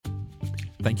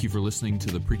Thank you for listening to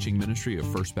the preaching ministry of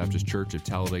First Baptist Church of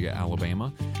Talladega,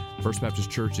 Alabama. First Baptist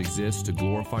Church exists to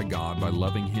glorify God by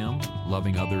loving Him,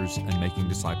 loving others, and making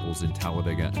disciples in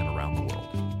Talladega and around the world.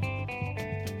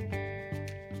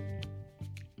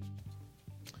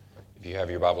 If you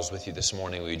have your Bibles with you this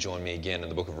morning, will you join me again in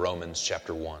the book of Romans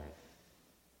chapter 1.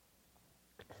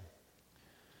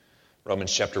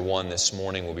 Romans chapter 1 this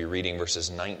morning, we'll be reading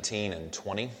verses 19 and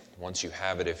 20. Once you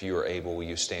have it, if you are able, will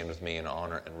you stand with me in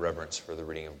honor and reverence for the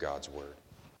reading of God's Word?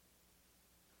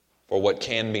 For what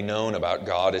can be known about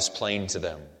God is plain to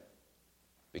them,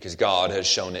 because God has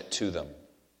shown it to them.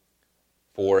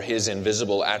 For His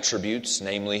invisible attributes,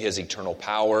 namely His eternal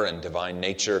power and divine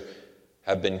nature,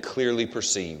 have been clearly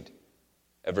perceived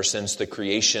ever since the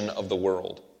creation of the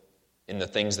world in the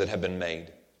things that have been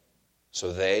made.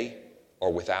 So they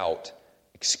are without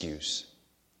excuse.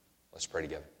 Let's pray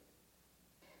together.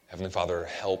 Heavenly Father,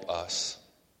 help us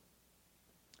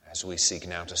as we seek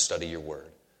now to study your word.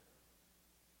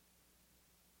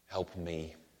 Help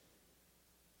me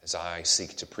as I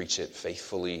seek to preach it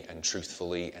faithfully and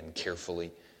truthfully and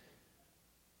carefully.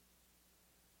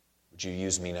 Would you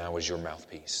use me now as your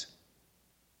mouthpiece?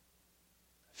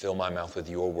 Fill my mouth with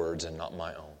your words and not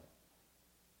my own.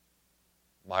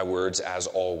 My words, as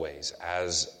always,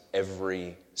 as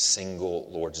every single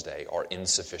Lord's Day, are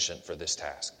insufficient for this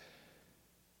task.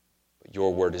 But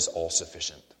your word is all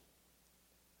sufficient.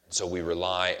 And so we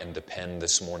rely and depend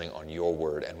this morning on your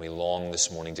word, and we long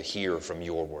this morning to hear from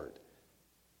your word.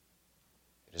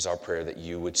 It is our prayer that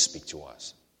you would speak to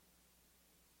us.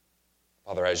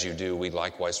 Father, as you do, we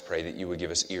likewise pray that you would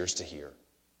give us ears to hear,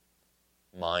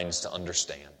 minds to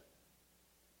understand,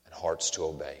 and hearts to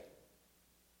obey.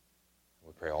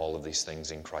 We pray all of these things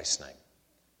in Christ's name.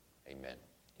 Amen.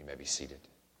 You may be seated.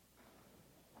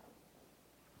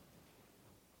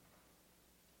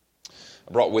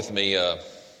 I brought with me a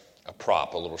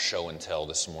prop, a little show and tell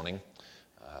this morning.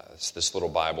 It's this little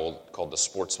Bible called the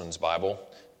Sportsman's Bible.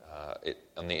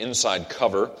 On the inside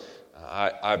cover,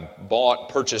 I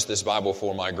purchased this Bible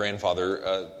for my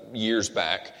grandfather years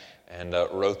back, and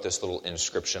wrote this little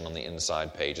inscription on the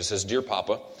inside page. It says, "Dear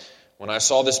Papa, when I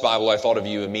saw this Bible, I thought of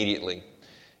you immediately.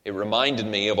 It reminded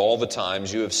me of all the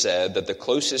times you have said that the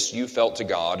closest you felt to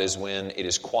God is when it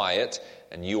is quiet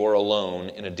and you are alone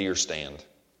in a deer stand.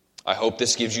 I hope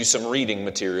this gives you some reading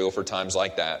material for times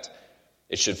like that.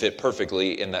 It should fit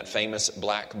perfectly in that famous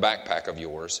black backpack of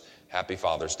yours. Happy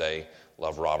Father's Day.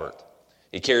 Love, Robert."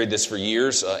 He carried this for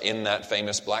years in that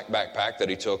famous black backpack that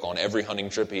he took on every hunting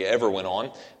trip he ever went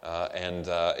on.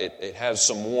 It has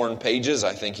some worn pages.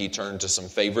 I think he turned to some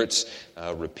favorites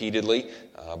repeatedly.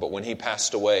 But when he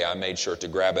passed away, I made sure to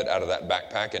grab it out of that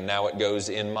backpack, and now it goes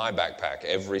in my backpack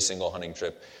every single hunting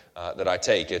trip that I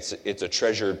take. It's a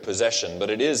treasured possession, but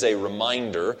it is a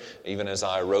reminder, even as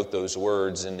I wrote those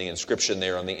words in the inscription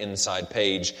there on the inside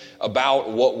page, about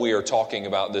what we are talking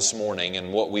about this morning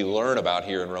and what we learn about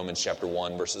here in Romans chapter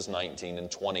 1, verses 19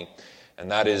 and 20.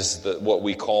 And that is what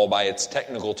we call by its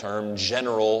technical term,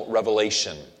 general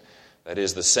revelation. That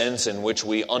is the sense in which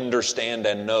we understand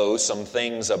and know some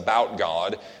things about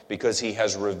God because He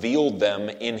has revealed them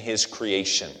in His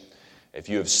creation. If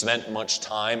you have spent much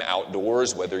time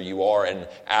outdoors, whether you are an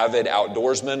avid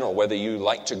outdoorsman or whether you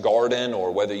like to garden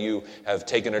or whether you have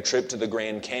taken a trip to the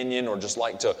Grand Canyon or just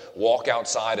like to walk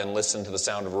outside and listen to the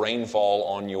sound of rainfall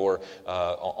on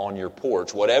your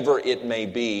porch, whatever it may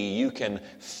be, you can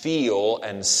feel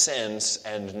and sense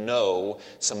and know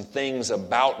some things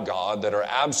about God that are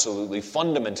absolutely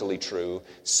fundamentally true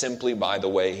simply by the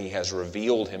way He has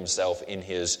revealed Himself in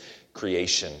His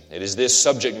creation. It is this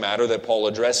subject matter that Paul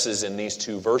addresses in these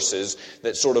two verses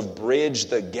that sort of bridge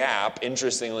the gap,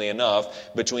 interestingly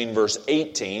enough, between verse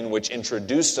 18, which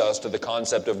introduced us to the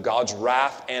concept of God's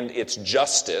wrath and its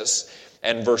justice,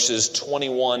 and verses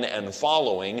 21 and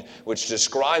following, which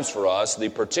describes for us the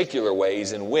particular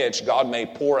ways in which God may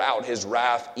pour out His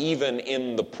wrath even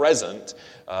in the present,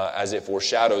 as it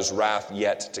foreshadows wrath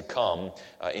yet to come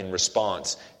in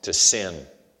response to sin.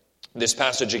 This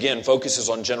passage, again, focuses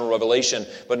on general revelation,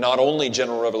 but not only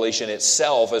general revelation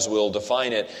itself, as we'll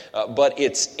define it, but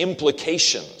its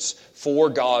implications for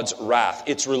God's wrath,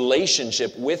 its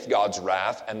relationship with God's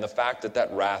wrath, and the fact that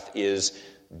that wrath is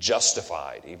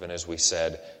justified, even as we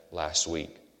said last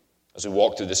week. As we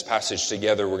walk through this passage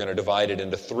together, we're going to divide it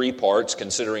into three parts,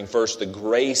 considering first the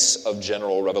grace of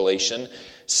general revelation,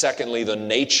 Secondly, the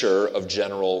nature of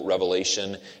general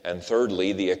revelation. And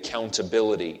thirdly, the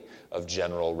accountability of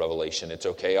general revelation. It's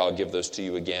okay, I'll give those to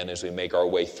you again as we make our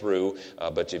way through,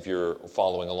 but if you're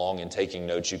following along and taking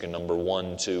notes, you can number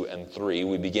 1, 2, and 3.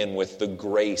 We begin with the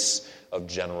grace of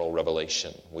general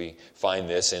revelation. We find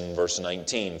this in verse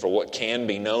 19. For what can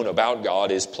be known about God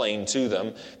is plain to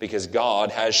them, because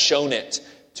God has shown it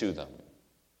to them.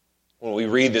 When we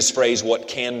read this phrase, what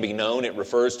can be known, it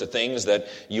refers to things that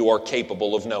you are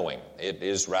capable of knowing. It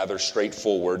is rather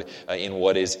straightforward in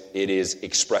what it is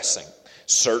expressing.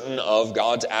 Certain of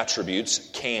God's attributes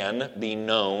can be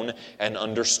known and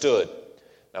understood.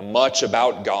 Now, much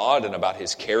about God and about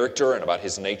His character and about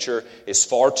His nature is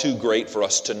far too great for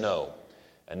us to know.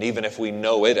 And even if we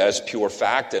know it as pure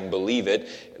fact and believe it,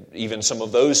 even some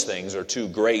of those things are too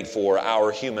great for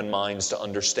our human minds to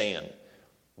understand.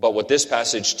 But what this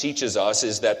passage teaches us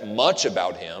is that much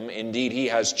about Him, indeed He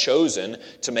has chosen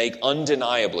to make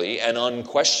undeniably and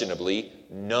unquestionably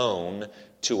known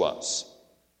to us.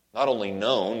 Not only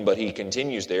known, but he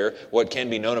continues there, what can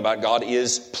be known about God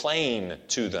is plain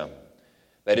to them.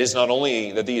 That is, not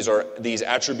only that these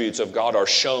attributes of God are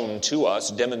shown to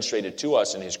us, demonstrated to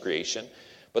us in His creation,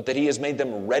 but that He has made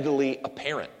them readily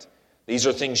apparent. These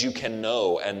are things you can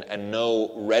know and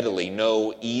know readily,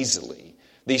 know easily.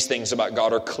 These things about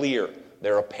God are clear,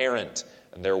 they're apparent,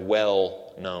 and they're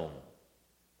well known.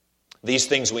 These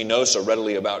things we know so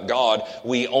readily about God,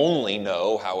 we only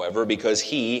know, however, because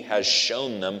He has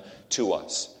shown them to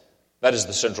us. That is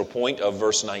the central point of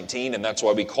verse 19, and that's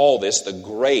why we call this the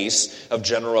grace of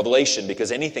general revelation,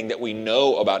 because anything that we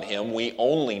know about Him, we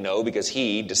only know because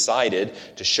He decided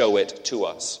to show it to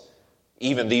us.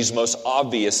 Even these most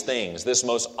obvious things, this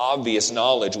most obvious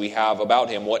knowledge we have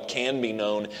about Him, what can be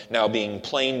known now being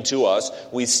plain to us,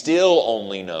 we still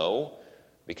only know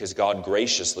because God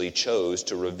graciously chose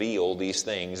to reveal these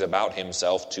things about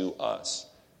Himself to us.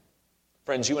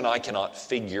 Friends, you and I cannot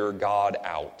figure God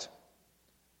out.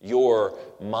 Your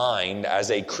mind as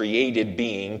a created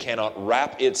being cannot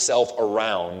wrap itself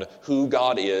around who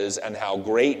God is and how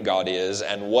great God is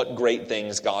and what great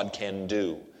things God can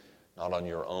do. Not on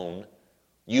your own.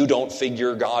 You don't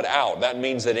figure God out. That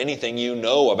means that anything you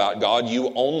know about God,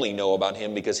 you only know about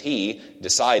Him because He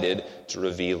decided to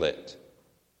reveal it.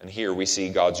 And here we see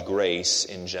God's grace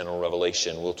in general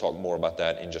revelation. We'll talk more about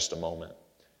that in just a moment.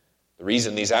 The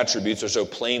reason these attributes are so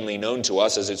plainly known to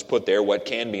us, as it's put there, what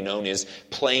can be known is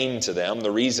plain to them.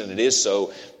 The reason it is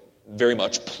so very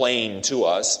much plain to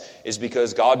us is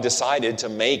because God decided to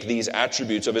make these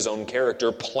attributes of His own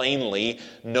character plainly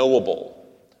knowable.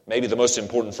 Maybe the most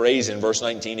important phrase in verse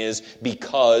 19 is,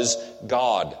 because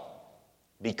God.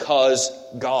 Because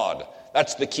God.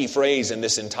 That's the key phrase in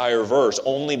this entire verse.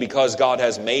 Only because God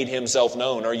has made Himself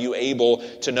known are you able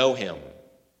to know Him.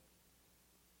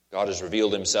 God has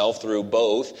revealed Himself through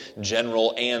both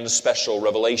general and special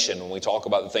revelation. When we talk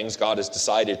about the things God has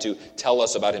decided to tell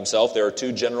us about Himself, there are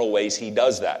two general ways He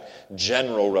does that.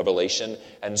 General revelation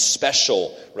and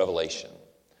special revelation.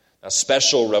 Now,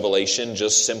 special revelation,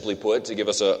 just simply put, to give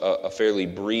us a fairly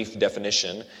brief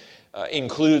definition,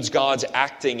 includes God's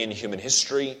acting in human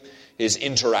history, His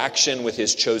interaction with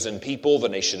His chosen people, the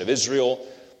nation of Israel.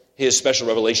 His special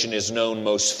revelation is known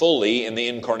most fully in the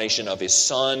incarnation of His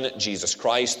Son, Jesus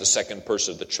Christ, the second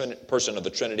person of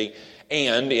the Trinity,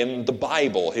 and in the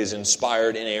Bible, His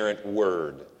inspired, inerrant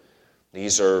Word.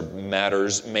 These are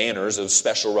manners of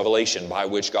special revelation by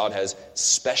which God has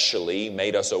specially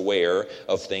made us aware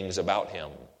of things about Him.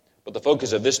 But the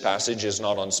focus of this passage is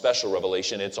not on special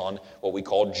revelation, it's on what we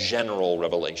call general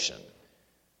revelation.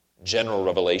 General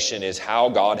revelation is how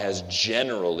God has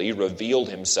generally revealed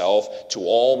Himself to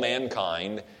all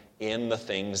mankind in the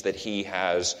things that He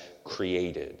has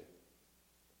created.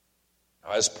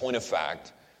 Now, as a point of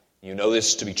fact, you know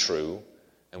this to be true,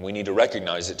 and we need to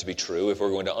recognize it to be true if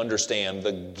we're going to understand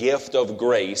the gift of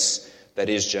grace that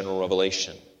is general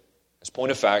revelation. As a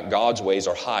point of fact, God's ways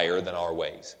are higher than our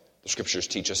ways. The Scriptures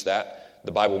teach us that.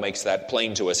 The Bible makes that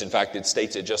plain to us. In fact, it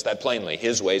states it just that plainly.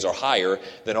 His ways are higher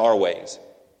than our ways.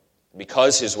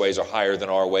 Because His ways are higher than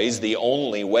our ways, the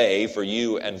only way for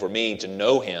you and for me to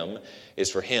know Him is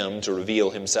for Him to reveal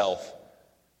Himself.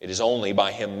 It is only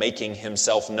by Him making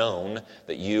Himself known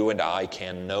that you and I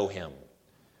can know Him.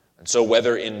 And so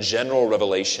whether in general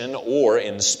revelation or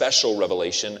in special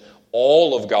revelation,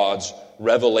 all of God's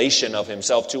revelation of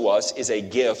Himself to us is a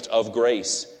gift of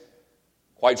grace.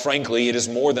 Quite frankly, it is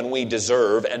more than we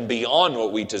deserve and beyond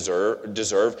what we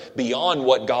deserve, beyond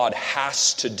what God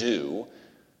has to do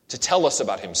to tell us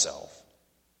about Himself.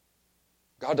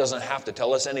 God doesn't have to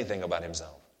tell us anything about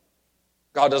Himself.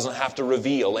 God doesn't have to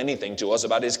reveal anything to us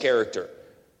about His character.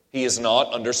 He is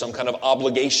not under some kind of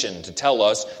obligation to tell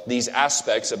us these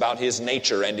aspects about his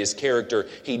nature and his character.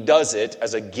 He does it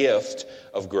as a gift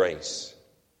of grace.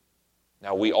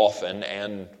 Now, we often,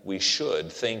 and we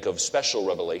should, think of special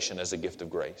revelation as a gift of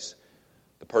grace.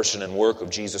 The person and work of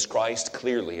Jesus Christ,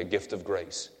 clearly a gift of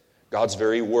grace. God's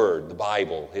very word, the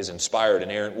Bible, his inspired,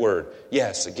 inerrant word,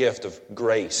 yes, a gift of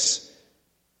grace.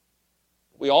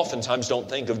 We oftentimes don't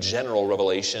think of general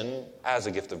revelation as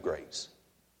a gift of grace.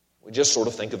 We just sort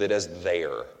of think of it as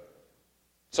there.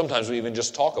 Sometimes we even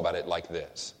just talk about it like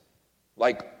this.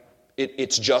 Like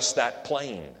it's just that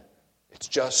plain. It's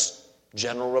just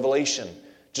general revelation.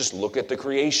 Just look at the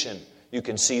creation. You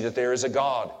can see that there is a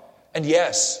God. And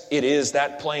yes, it is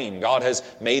that plain. God has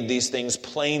made these things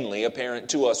plainly apparent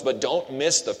to us. But don't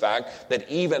miss the fact that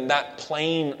even that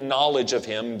plain knowledge of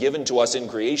him given to us in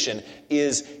creation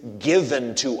is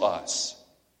given to us.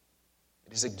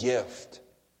 It is a gift.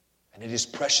 And it is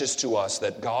precious to us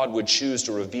that God would choose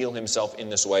to reveal himself in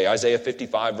this way. Isaiah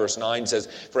 55 verse 9 says,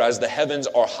 "For as the heavens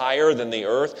are higher than the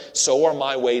earth, so are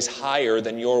my ways higher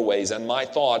than your ways, and my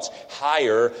thoughts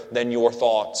higher than your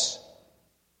thoughts."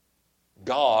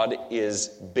 God is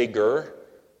bigger,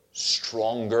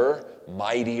 stronger,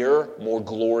 mightier, more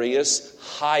glorious,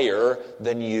 higher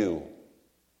than you.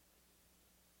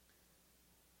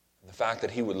 And the fact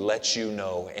that he would let you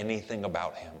know anything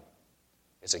about him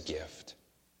is a gift.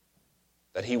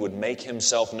 That he would make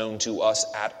himself known to us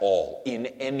at all, in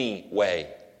any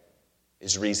way,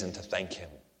 is reason to thank him.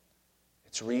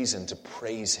 It's reason to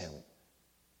praise him.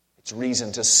 It's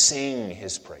reason to sing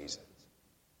his praises.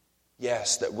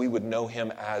 Yes, that we would know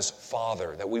him as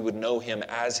Father, that we would know him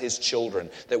as his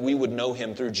children, that we would know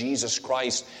him through Jesus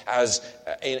Christ as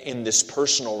in this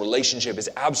personal relationship is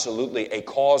absolutely a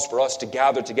cause for us to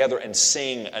gather together and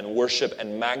sing and worship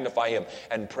and magnify him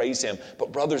and praise him.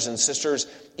 But brothers and sisters,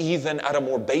 even at a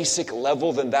more basic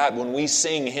level than that, when we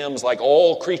sing hymns like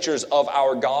 "All Creatures of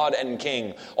Our God and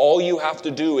King," all you have to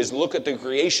do is look at the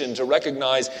creation to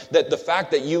recognize that the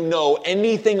fact that you know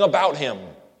anything about him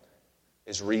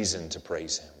is reason to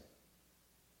praise him,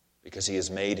 because he has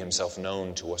made himself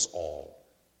known to us all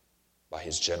by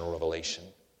his general revelation.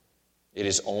 It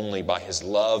is only by his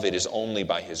love, it is only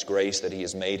by his grace that he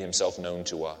has made himself known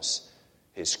to us,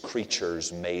 his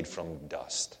creatures made from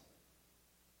dust.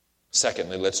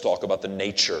 Secondly, let's talk about the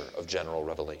nature of general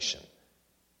revelation.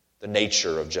 The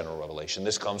nature of general revelation.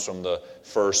 This comes from the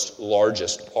first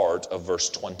largest part of verse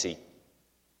 20.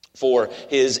 "For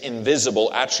his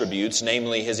invisible attributes,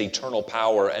 namely his eternal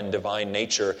power and divine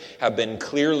nature, have been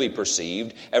clearly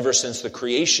perceived ever since the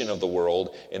creation of the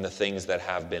world in the things that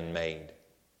have been made."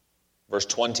 Verse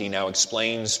 20 now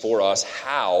explains for us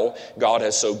how God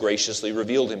has so graciously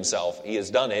revealed himself. He has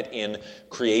done it in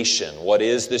creation. What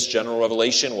is this general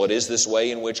revelation? What is this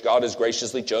way in which God has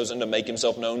graciously chosen to make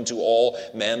himself known to all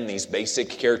men? These basic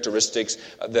characteristics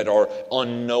that are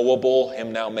unknowable,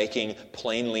 him now making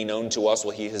plainly known to us.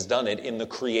 Well, he has done it in the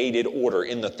created order,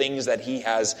 in the things that he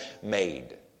has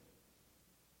made.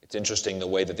 It's interesting the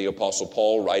way that the Apostle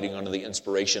Paul, writing under the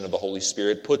inspiration of the Holy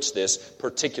Spirit, puts this,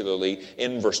 particularly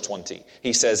in verse 20.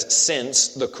 He says,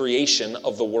 "Since the creation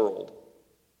of the world."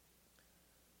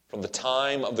 From the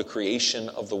time of the creation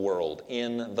of the world,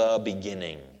 in the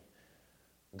beginning,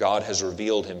 God has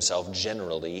revealed himself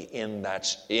generally in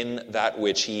that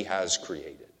which he has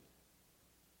created.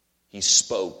 He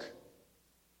spoke.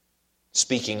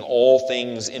 Speaking all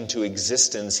things into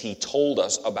existence, he told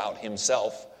us about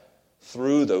himself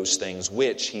through those things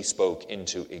which he spoke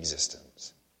into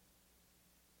existence.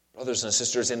 Brothers and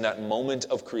sisters, in that moment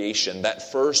of creation,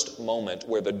 that first moment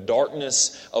where the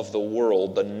darkness of the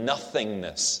world, the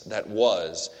nothingness that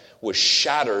was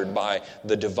shattered by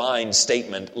the divine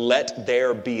statement, "Let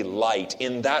there be light."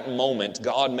 In that moment,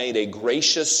 God made a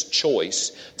gracious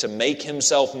choice to make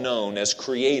himself known as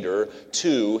creator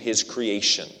to his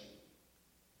creation.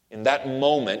 In that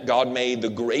moment, God made the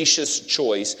gracious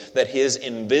choice that his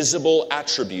invisible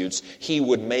attributes he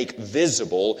would make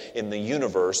visible in the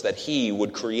universe that he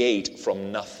would create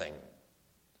from nothing.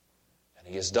 And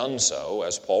he has done so,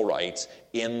 as Paul writes,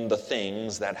 in the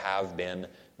things that have been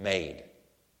made.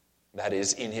 That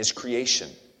is, in his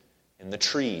creation, in the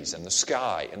trees and the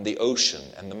sky and the ocean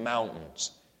and the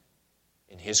mountains.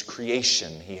 In his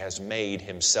creation, he has made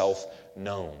himself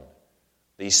known.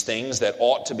 These things that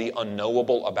ought to be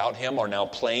unknowable about him are now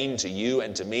plain to you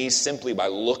and to me simply by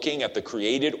looking at the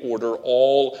created order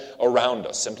all around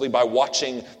us. Simply by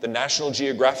watching the National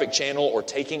Geographic Channel or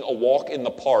taking a walk in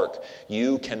the park,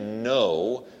 you can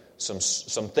know some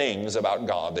things about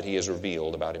God that he has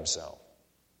revealed about himself.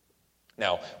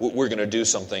 Now, we're going to do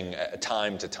something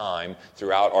time to time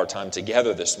throughout our time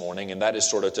together this morning, and that is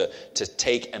sort of to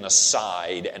take an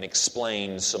aside and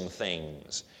explain some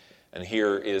things. And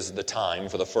here is the time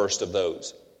for the first of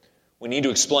those. We need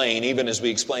to explain, even as we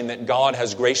explain that God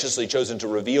has graciously chosen to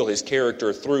reveal His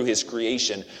character through His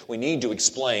creation, we need to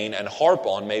explain and harp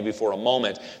on maybe for a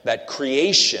moment that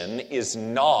creation is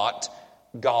not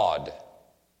God.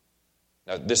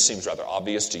 Now, this seems rather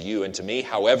obvious to you and to me.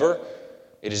 However,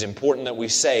 it is important that we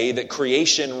say that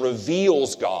creation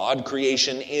reveals God.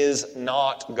 Creation is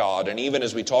not God. And even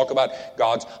as we talk about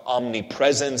God's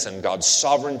omnipresence and God's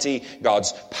sovereignty,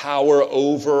 God's power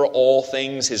over all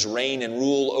things, His reign and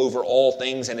rule over all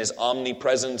things, and His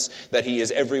omnipresence, that He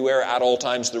is everywhere at all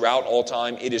times, throughout all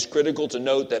time, it is critical to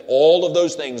note that all of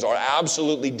those things are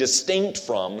absolutely distinct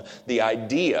from the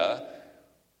idea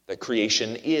that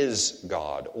creation is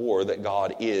God, or that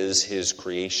God is His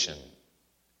creation.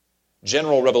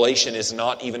 General revelation is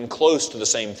not even close to the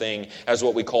same thing as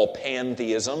what we call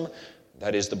pantheism.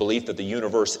 That is the belief that the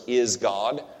universe is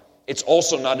God. It's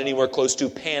also not anywhere close to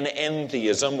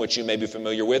panentheism, which you may be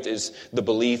familiar with, is the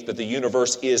belief that the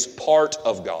universe is part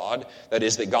of God. That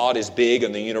is, that God is big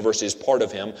and the universe is part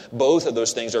of Him. Both of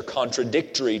those things are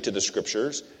contradictory to the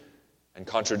Scriptures and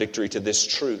contradictory to this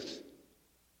truth.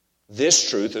 This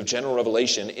truth of general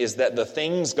revelation is that the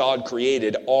things God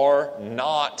created are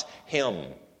not Him.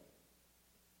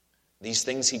 These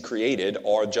things He created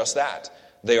are just that.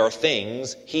 They are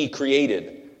things He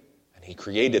created. And He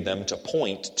created them to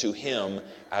point to Him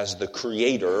as the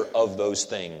creator of those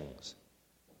things.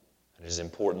 It is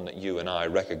important that you and I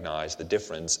recognize the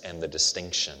difference and the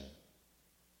distinction.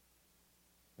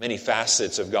 Many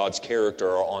facets of God's character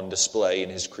are on display in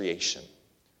His creation.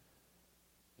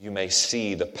 You may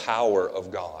see the power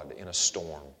of God in a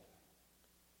storm.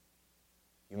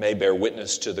 You may bear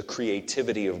witness to the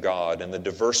creativity of God and the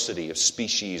diversity of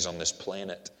species on this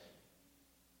planet.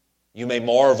 You may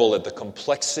marvel at the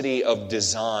complexity of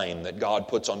design that God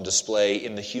puts on display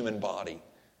in the human body.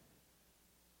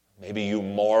 Maybe you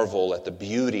marvel at the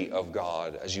beauty of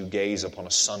God as you gaze upon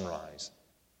a sunrise.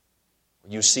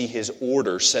 You see His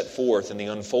order set forth in the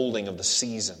unfolding of the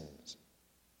seasons.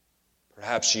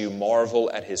 Perhaps you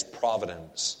marvel at His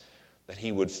providence, that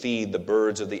He would feed the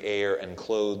birds of the air and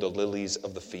clothe the lilies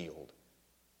of the field.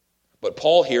 But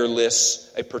Paul here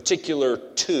lists a particular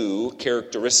two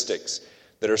characteristics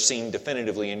that are seen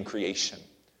definitively in creation.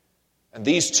 And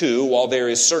these two, while there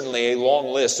is certainly a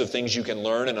long list of things you can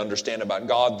learn and understand about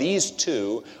God, these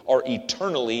two are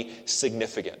eternally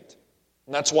significant.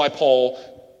 And that's why Paul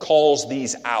calls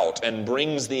these out and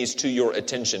brings these to your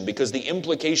attention, because the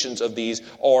implications of these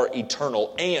are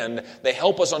eternal, and they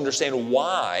help us understand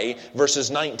why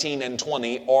verses 19 and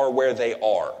 20 are where they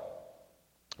are.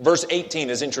 Verse 18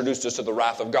 has introduced us to the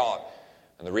wrath of God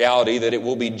and the reality that it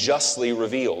will be justly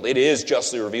revealed. It is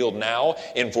justly revealed now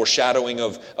in foreshadowing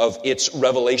of its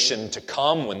revelation to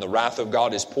come when the wrath of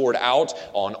God is poured out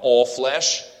on all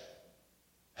flesh.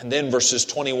 And then verses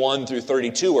 21 through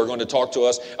 32 are going to talk to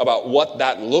us about what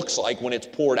that looks like when it's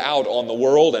poured out on the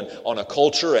world and on a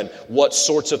culture, and what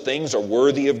sorts of things are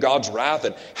worthy of God's wrath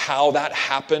and how that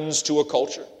happens to a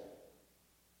culture.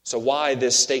 So why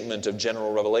this statement of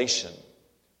general revelation?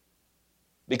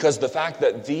 Because the fact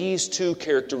that these two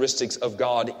characteristics of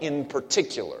God in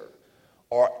particular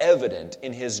are evident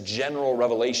in His general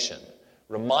revelation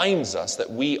reminds us that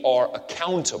we are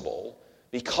accountable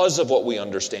because of what we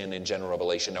understand in general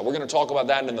revelation. Now, we're going to talk about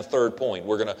that in the third point.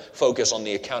 We're going to focus on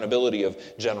the accountability of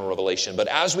general revelation. But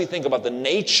as we think about the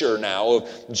nature now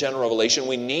of general revelation,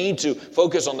 we need to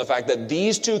focus on the fact that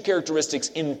these two characteristics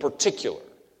in particular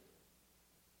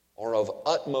are of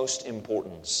utmost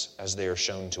importance as they are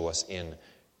shown to us in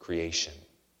creation.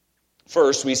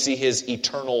 First, we see His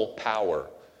eternal power.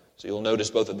 So you'll notice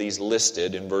both of these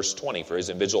listed in verse 20 for His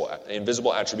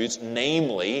invisible attributes,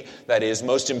 namely, that is,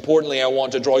 most importantly, I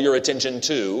want to draw your attention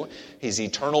to His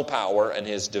eternal power and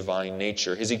His divine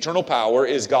nature. His eternal power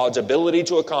is God's ability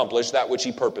to accomplish that which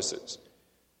He purposes.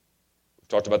 We've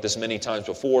talked about this many times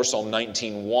before. Psalm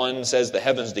 19:1 says, "The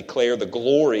heavens declare the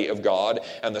glory of God,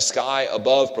 and the sky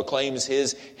above proclaims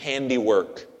His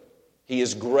handiwork." He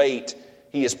is great.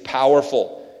 He is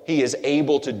powerful. He is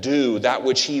able to do that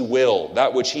which He will,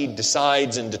 that which He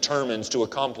decides and determines to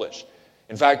accomplish.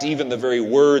 In fact, even the very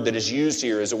word that is used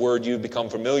here is a word you've become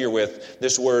familiar with.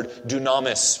 This word,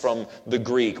 dunamis, from the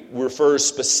Greek, refers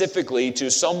specifically to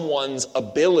someone's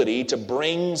ability to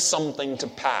bring something to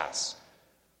pass.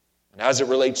 And as it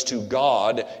relates to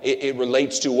God, it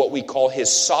relates to what we call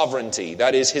His sovereignty.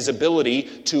 That is, His ability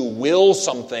to will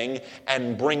something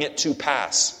and bring it to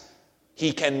pass.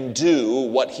 He can do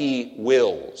what He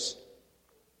wills.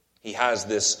 He has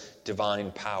this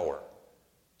divine power.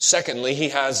 Secondly, he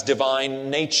has divine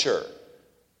nature.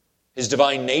 His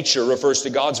divine nature refers to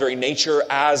God's very nature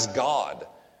as God.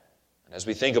 And as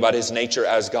we think about his nature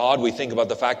as God, we think about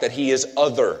the fact that he is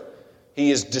other.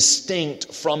 He is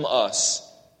distinct from us,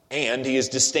 and he is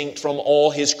distinct from all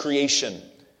his creation.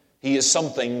 He is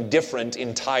something different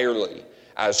entirely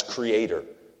as creator,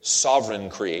 sovereign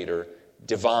creator,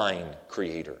 divine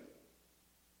creator.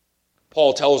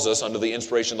 Paul tells us, under the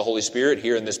inspiration of the Holy Spirit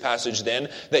here in this passage then,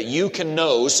 that you can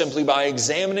know simply by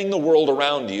examining the world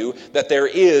around you that there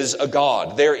is a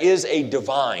God, there is a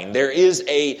divine, there is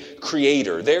a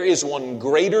creator, there is one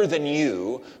greater than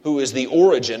you who is the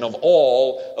origin of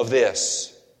all of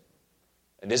this.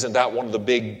 And isn't that one of the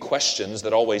big questions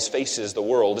that always faces the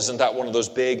world? Isn't that one of those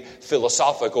big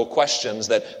philosophical questions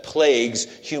that plagues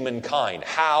humankind?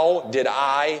 How did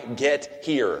I get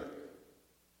here?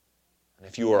 And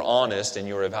if you are honest in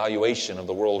your evaluation of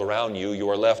the world around you, you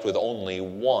are left with only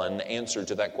one answer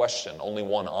to that question, only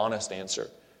one honest answer.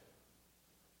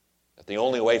 That the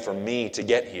only way for me to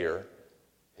get here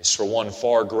is for one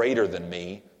far greater than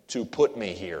me to put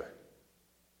me here.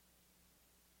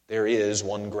 There is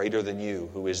one greater than you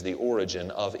who is the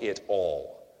origin of it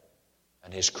all.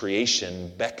 And his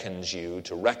creation beckons you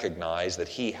to recognize that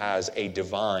he has a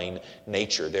divine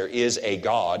nature. There is a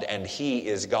God, and he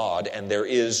is God, and there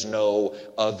is no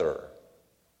other.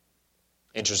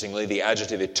 Interestingly, the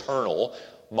adjective eternal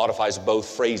modifies both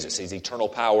phrases, his eternal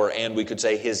power and we could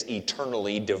say his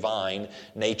eternally divine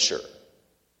nature.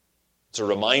 It's a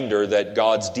reminder that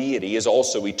God's deity is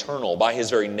also eternal. By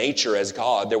his very nature as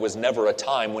God, there was never a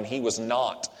time when he was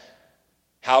not.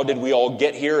 How did we all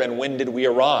get here and when did we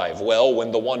arrive? Well,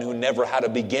 when the one who never had a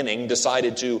beginning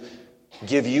decided to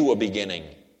give you a beginning.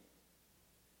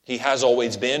 He has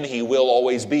always been, he will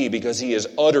always be, because he is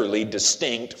utterly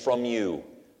distinct from you.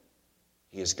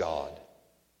 He is God.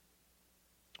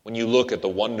 When you look at the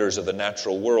wonders of the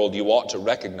natural world, you ought to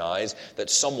recognize that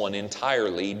someone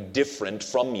entirely different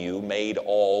from you made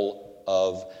all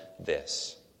of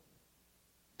this.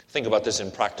 Think about this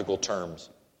in practical terms.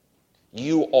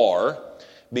 You are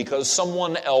because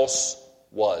someone else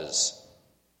was.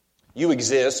 You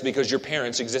exist because your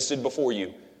parents existed before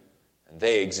you. And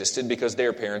they existed because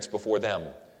their parents before them.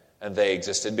 And they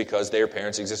existed because their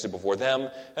parents existed before them.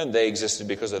 And they existed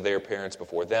because of their parents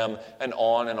before them. And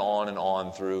on and on and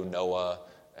on through Noah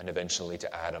and eventually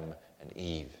to Adam and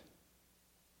Eve.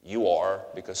 You are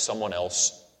because someone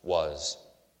else was.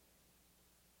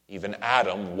 Even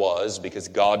Adam was because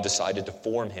God decided to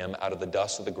form him out of the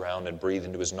dust of the ground and breathe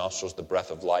into his nostrils the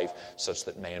breath of life such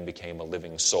that man became a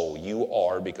living soul. You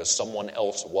are because someone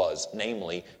else was,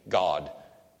 namely God.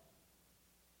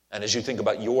 And as you think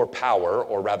about your power,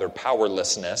 or rather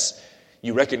powerlessness,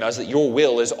 you recognize that your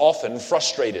will is often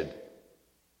frustrated.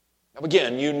 Now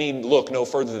again, you need look no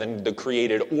further than the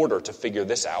created order to figure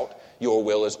this out. Your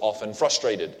will is often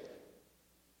frustrated.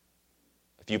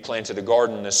 If you planted a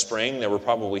garden this spring, there were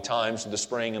probably times in the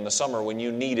spring and the summer when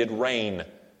you needed rain,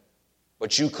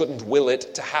 but you couldn't will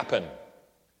it to happen.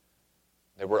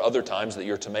 There were other times that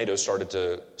your tomatoes started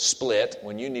to split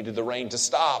when you needed the rain to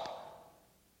stop,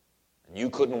 and you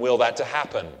couldn't will that to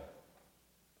happen.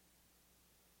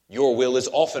 Your will is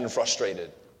often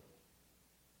frustrated,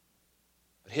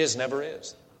 but his never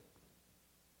is.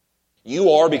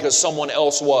 You are because someone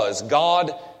else was.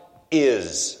 God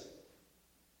is.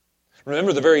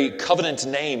 Remember, the very covenant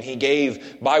name he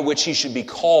gave by which he should be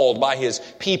called by his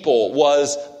people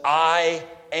was, I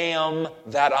am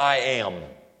that I am.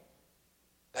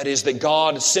 That is, that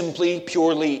God simply,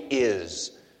 purely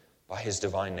is by his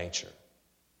divine nature.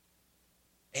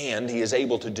 And he is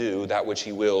able to do that which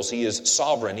he wills. He is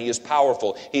sovereign. He is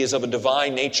powerful. He is of a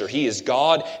divine nature. He is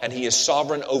God and he is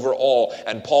sovereign over all.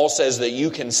 And Paul says that you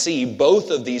can see both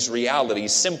of these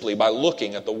realities simply by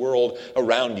looking at the world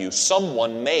around you.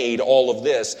 Someone made all of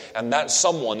this, and that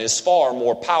someone is far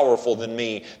more powerful than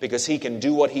me because he can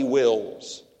do what he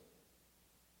wills.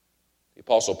 The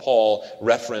Apostle Paul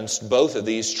referenced both of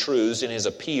these truths in his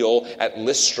appeal at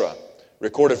Lystra,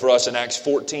 recorded for us in Acts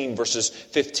 14, verses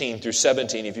 15 through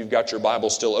 17. If you've got your Bible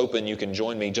still open, you can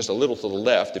join me just a little to the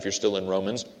left if you're still in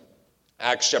Romans.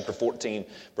 Acts chapter 14,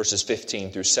 verses 15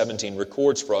 through 17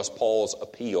 records for us Paul's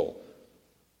appeal.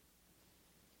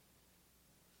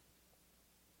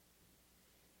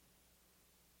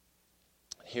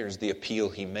 Here's the appeal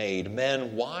he made.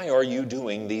 Men, why are you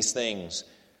doing these things?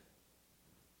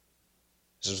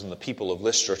 This was when the people of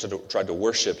Lystra tried to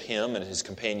worship him and his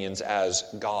companions as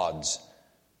gods.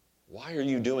 Why are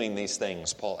you doing these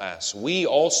things? Paul asks. We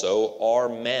also are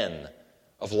men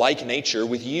of like nature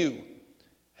with you,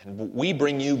 and we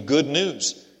bring you good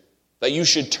news. that you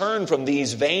should turn from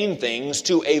these vain things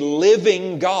to a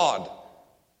living God.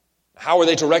 How are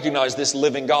they to recognize this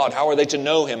living God? How are they to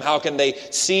know Him? How can they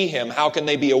see Him? How can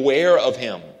they be aware of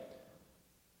Him?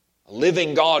 A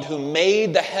living God who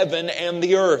made the heaven and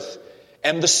the earth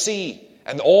and the sea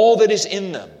and all that is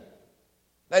in them.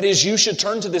 That is, you should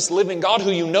turn to this living God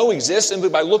who you know exists simply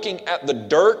by looking at the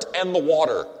dirt and the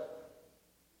water.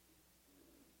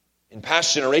 In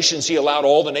past generations, He allowed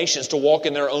all the nations to walk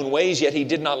in their own ways, yet He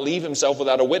did not leave Himself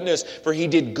without a witness, for He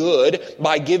did good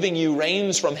by giving you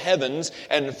rains from heavens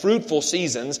and fruitful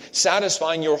seasons,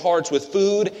 satisfying your hearts with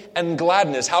food and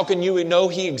gladness. How can you know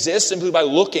He exists? Simply by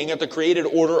looking at the created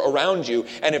order around you.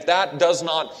 And if that does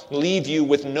not leave you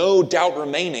with no doubt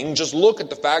remaining, just look at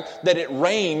the fact that it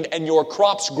rained and your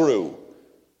crops grew.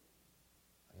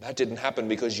 That didn't happen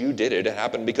because you did it. It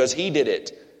happened because He did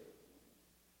it.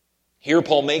 Here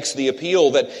Paul makes the appeal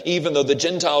that even though the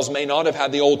Gentiles may not have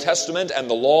had the Old Testament and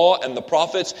the law and the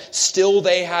prophets, still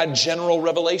they had general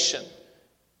revelation.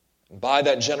 By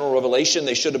that general revelation,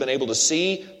 they should have been able to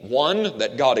see, one,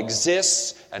 that God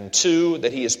exists, and two,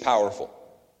 that He is powerful.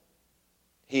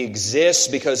 He exists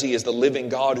because He is the living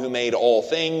God who made all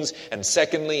things, and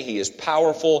secondly, He is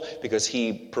powerful because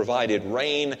He provided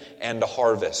rain and a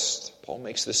harvest. Paul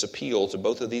makes this appeal to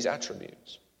both of these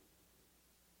attributes.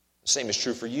 The same is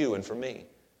true for you and for me.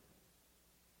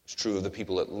 It's true of the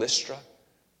people at Lystra.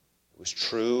 It was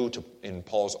true in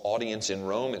Paul's audience in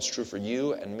Rome. It's true for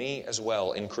you and me as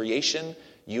well. In creation,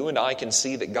 you and I can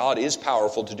see that God is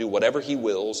powerful to do whatever He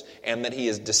wills, and that He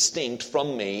is distinct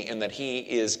from me, and that He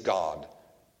is God.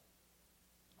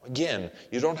 Again,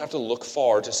 you don't have to look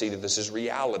far to see that this is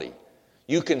reality.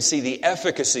 You can see the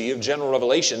efficacy of general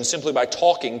revelation simply by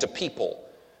talking to people.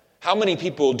 How many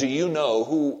people do you know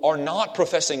who are not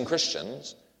professing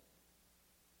Christians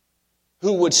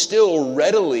who would still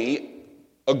readily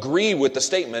agree with the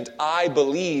statement, I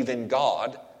believe in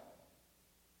God?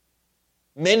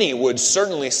 Many would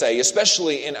certainly say,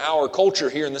 especially in our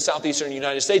culture here in the southeastern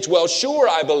United States, well, sure,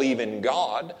 I believe in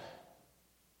God.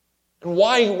 And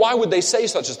why would they say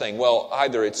such a thing? Well,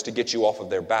 either it's to get you off of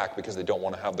their back because they don't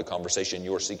want to have the conversation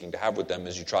you're seeking to have with them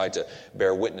as you try to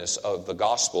bear witness of the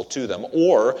gospel to them.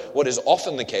 Or, what is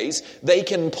often the case, they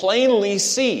can plainly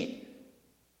see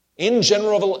in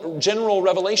general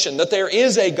revelation that there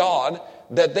is a God,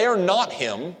 that they're not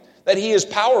Him, that He is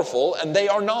powerful and they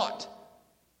are not.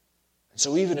 And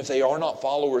so even if they are not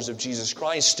followers of Jesus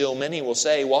Christ, still many will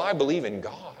say, well, I believe in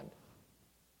God.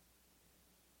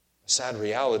 The sad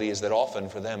reality is that often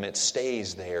for them it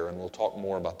stays there, and we'll talk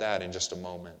more about that in just a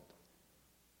moment.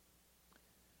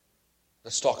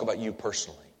 Let's talk about you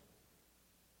personally.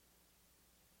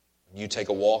 When you take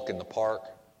a walk in the park,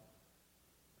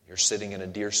 you're sitting in a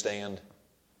deer stand,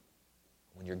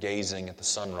 when you're gazing at the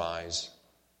sunrise,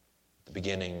 at the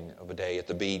beginning of a day at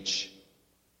the beach,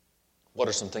 what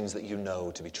are some things that you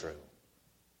know to be true?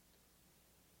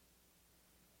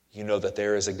 You know that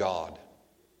there is a God,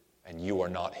 and you are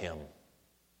not Him.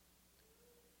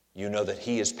 You know that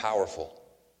He is powerful,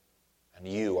 and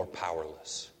you are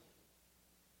powerless.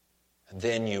 And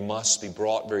then you must be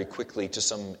brought very quickly to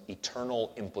some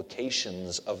eternal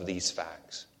implications of these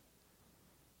facts.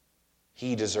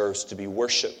 He deserves to be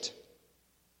worshipped,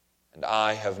 and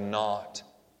I have not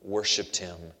worshipped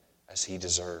Him as He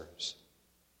deserves.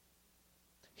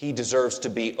 He deserves to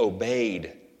be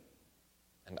obeyed,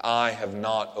 and I have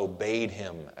not obeyed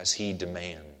Him as He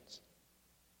demands.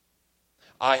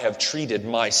 I have treated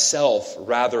myself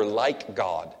rather like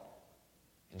God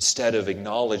instead of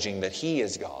acknowledging that He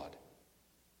is God.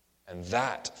 And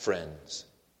that, friends,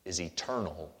 is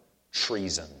eternal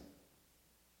treason.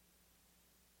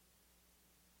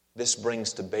 This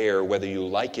brings to bear, whether you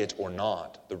like it or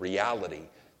not, the reality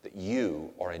that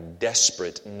you are in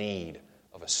desperate need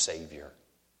of a Savior.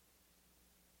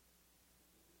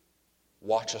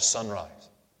 Watch a sunrise.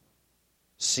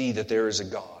 See that there is a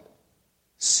God.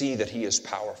 See that He is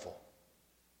powerful.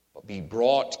 But be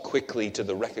brought quickly to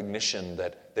the recognition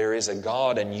that there is a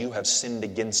God and you have sinned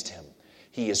against Him.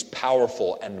 He is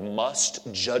powerful and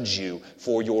must judge you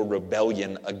for your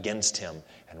rebellion against Him.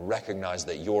 And recognize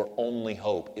that your only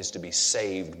hope is to be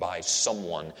saved by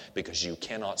someone, because you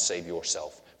cannot save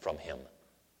yourself from Him.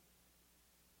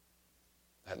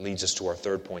 That leads us to our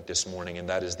third point this morning, and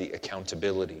that is the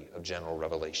accountability of general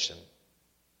revelation.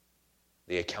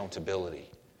 The accountability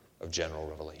of general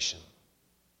revelation.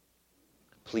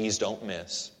 Please don't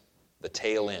miss the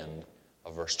tail end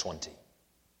of verse 20.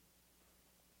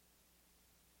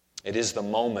 It is the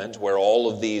moment where all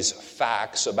of these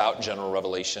facts about general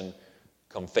revelation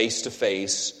come face to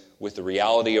face with the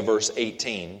reality of verse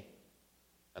 18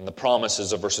 and the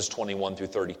promises of verses 21 through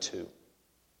 32.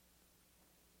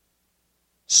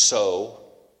 so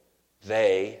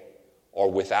they are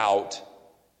without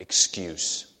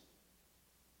excuse.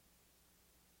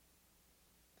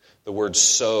 The word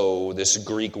so, this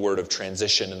Greek word of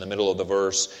transition in the middle of the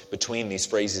verse between these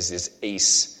phrases, is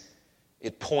eis.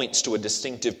 It points to a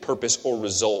distinctive purpose or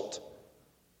result.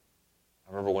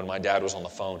 I remember when my dad was on the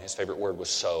phone, his favorite word was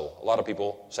so. A lot of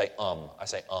people say I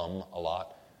say a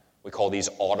lot. We call these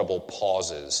audible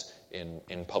pauses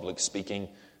in public speaking.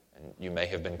 And you may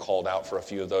have been called out for a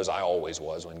few of those. I always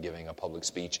was when giving a public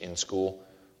speech in school.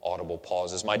 Audible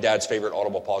pauses. My dad's favorite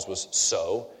audible pause was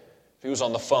so. If he was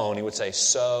on the phone, he would say,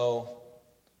 so,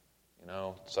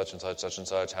 such and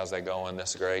such, how's that going?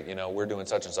 That's great. We're doing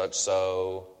such and such,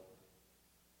 so.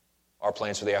 Our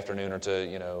plans for the afternoon are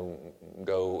to,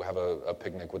 go have a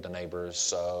picnic with the neighbors,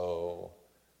 so.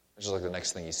 It's just like the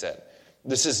next thing he said.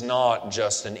 This is not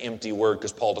just an empty word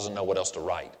because Paul doesn't know what else to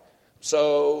write.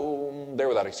 So, they're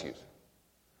without excuse.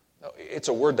 No, it's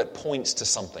a word that points to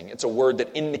something. It's a word that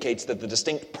indicates that the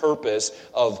distinct purpose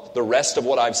of the rest of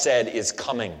what I've said is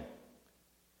coming.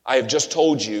 I have just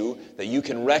told you that you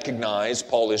can recognize,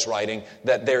 Paul is writing,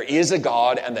 that there is a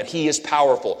God and that He is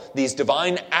powerful. These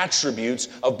divine attributes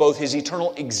of both His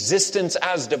eternal existence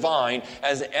as divine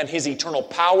and His eternal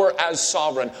power as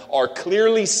sovereign are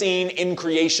clearly seen in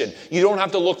creation. You don't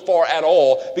have to look far at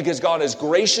all because God has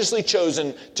graciously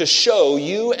chosen to show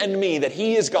you and me that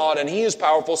He is God and He is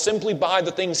powerful simply by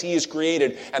the things He has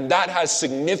created. And that has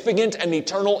significant and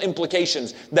eternal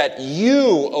implications that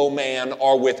you, O man,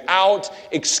 are without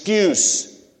excuse.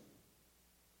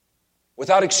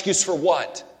 Without excuse for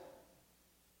what?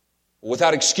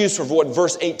 Without excuse for what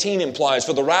verse 18 implies.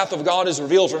 For the wrath of God is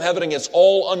revealed from heaven against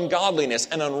all ungodliness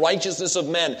and unrighteousness of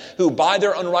men who by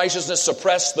their unrighteousness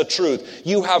suppress the truth.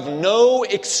 You have no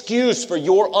excuse for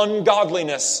your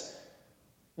ungodliness.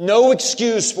 No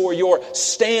excuse for your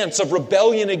stance of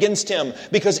rebellion against Him.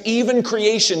 Because even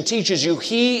creation teaches you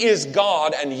He is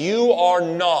God and you are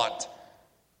not.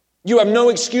 You have no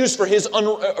excuse for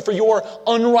your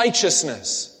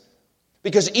unrighteousness.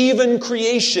 Because even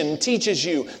creation teaches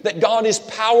you that God is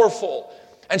powerful.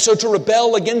 And so to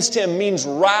rebel against Him means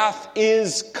wrath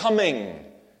is coming.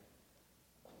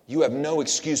 You have no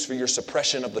excuse for your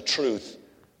suppression of the truth.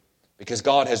 Because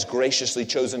God has graciously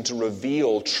chosen to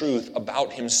reveal truth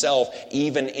about Himself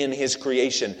even in His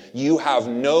creation. You have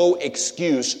no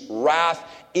excuse. Wrath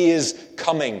is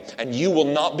coming. And you will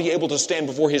not be able to stand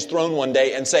before His throne one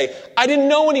day and say, I didn't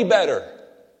know any better.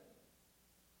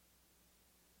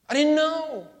 I didn't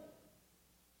know.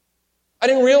 I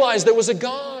didn't realize there was a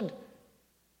God.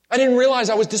 I didn't realize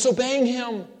I was disobeying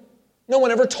Him. No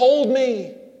one ever told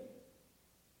me.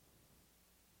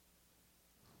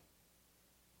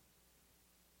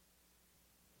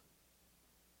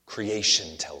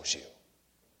 Creation tells you.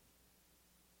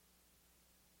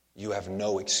 You have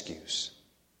no excuse.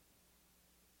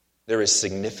 There is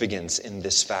significance in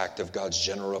this fact of God's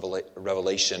general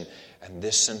revelation, and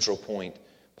this central point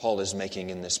Paul is making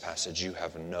in this passage. You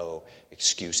have no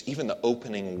excuse. Even the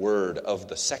opening word of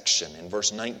the section in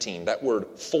verse 19, that word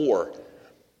for,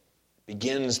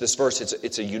 begins this verse.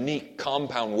 It's a unique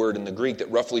compound word in the Greek that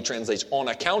roughly translates on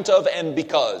account of and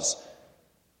because.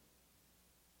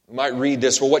 We might read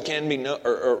this, for what can be known,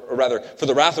 or rather, for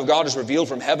the wrath of God is revealed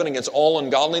from heaven against all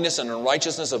ungodliness and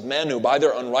unrighteousness of men who by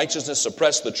their unrighteousness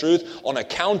suppress the truth, on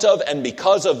account of and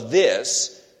because of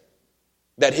this,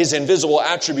 that His invisible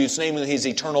attributes, namely His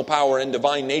eternal power and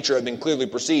divine nature, have been clearly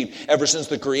perceived ever since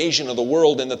the creation of the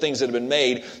world and the things that have been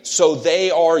made, so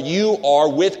you are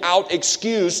without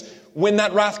excuse when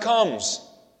that wrath comes.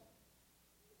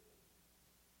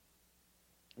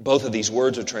 Both of these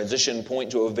words of transition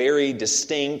point to a very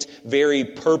distinct, very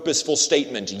purposeful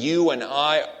statement. You and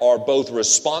I are both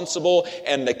responsible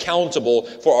and accountable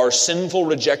for our sinful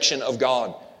rejection of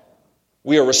God.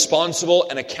 We are responsible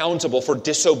and accountable for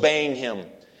disobeying Him.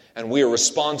 And we are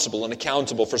responsible and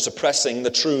accountable for suppressing the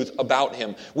truth about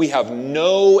Him. We have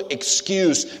no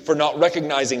excuse for not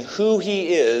recognizing who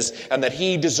He is and that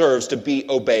He deserves to be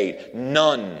obeyed.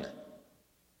 None.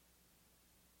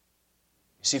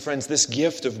 You see, friends, this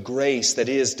gift of grace that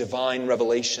is divine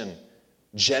revelation,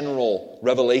 general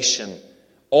revelation,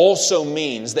 also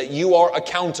means that you are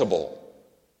accountable.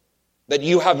 That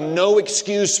you have no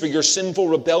excuse for your sinful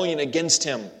rebellion against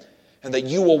Him. And that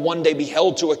you will one day be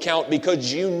held to account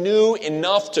because you knew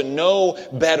enough to know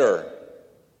better.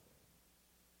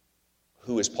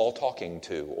 Who is Paul talking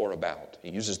to or about? He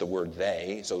uses the word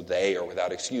they, so they are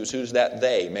without excuse. Who's that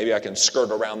they? Maybe I can skirt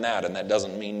around that and that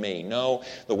doesn't mean me. No,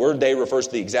 the word they refers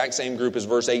to the exact same group as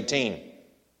verse 18.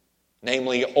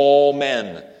 Namely, all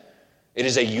men. It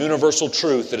is a universal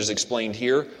truth that is explained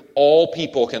here. All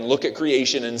people can look at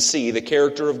creation and see the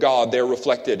character of God there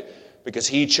reflected because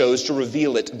He chose to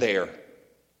reveal it there.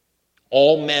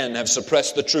 All men have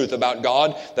suppressed the truth about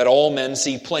God that all men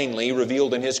see plainly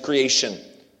revealed in His creation.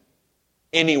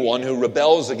 Anyone who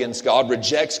rebels against God,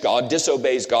 rejects God,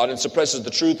 disobeys God, and suppresses the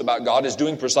truth about God is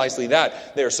doing precisely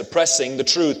that. They are suppressing the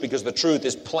truth because the truth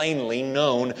is plainly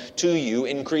known to you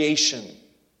in creation.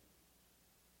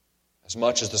 As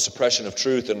much as the suppression of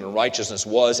truth and unrighteousness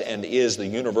was and is the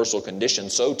universal condition,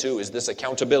 so too is this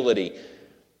accountability.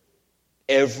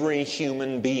 Every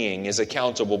human being is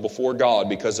accountable before God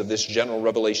because of this general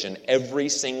revelation. Every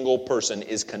single person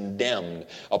is condemned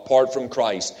apart from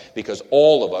Christ because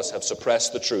all of us have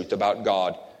suppressed the truth about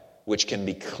God, which can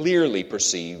be clearly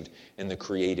perceived in the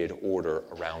created order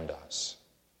around us.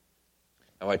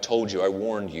 Now, I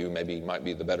warned you, maybe it might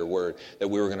be the better word, that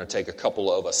we were going to take a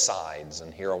couple of asides,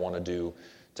 and here I want to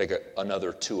take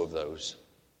another two of those.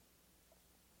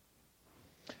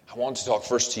 I want to talk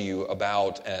first to you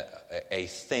about a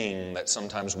thing that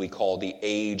sometimes we call the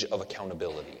age of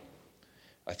accountability.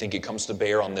 I think it comes to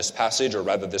bear on this passage, or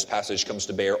rather this passage comes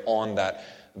to bear on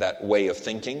that way of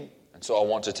thinking. And so I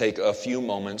want to take a few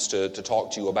moments to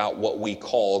talk to you about what we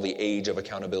call the age of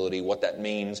accountability, what that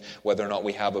means, whether or not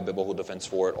we have a biblical defense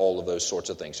for it, all of those sorts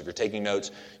of things. If you're taking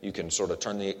notes, you can sort of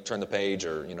turn the page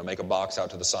or make a box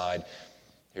out to the side.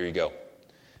 Here you go.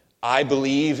 I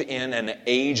believe in an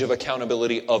age of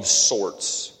accountability of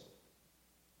sorts.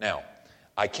 Now,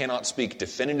 I cannot speak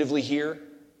definitively here,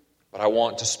 but I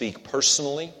want to speak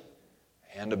personally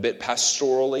and a bit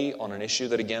pastorally on an issue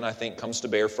that, again, I think comes to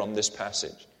bear from this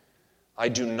passage. I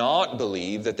do not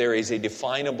believe that there is a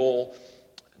definable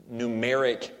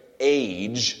numeric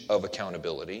age of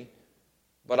accountability,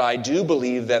 but I do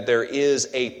believe that there is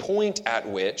a point at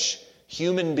which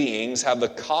human beings have the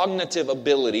cognitive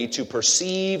ability to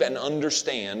perceive and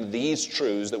understand these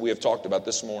truths that we have talked about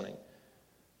this morning.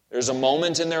 There's a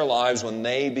moment in their lives when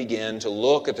they begin to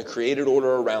look at the created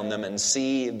order around them and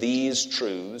see these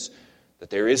truths, that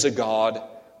there is a God,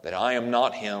 that I am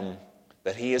not Him,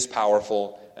 that He is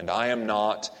powerful, and I am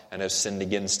not, and have sinned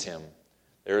against Him.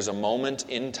 There is a moment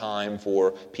in time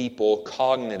for people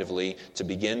cognitively to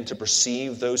begin to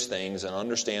perceive those things and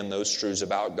understand those truths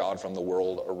about God from the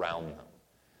world around them.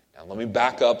 Now, let me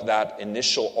back up that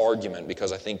initial argument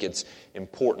because I think it's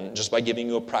important just by giving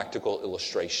you a practical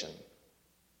illustration.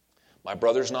 My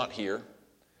brother's not here.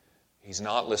 He's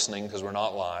not listening because we're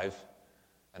not live.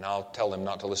 And I'll tell him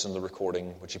not to listen to the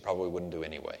recording, which he probably wouldn't do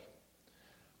anyway.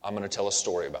 I'm going to tell a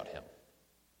story about him.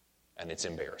 And it's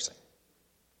embarrassing.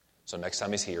 So next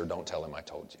time he's here, don't tell him I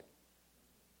told you.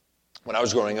 When I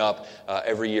was growing up,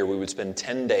 every year we would spend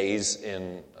 10 days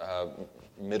in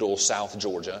middle South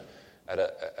Georgia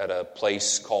at a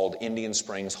place called Indian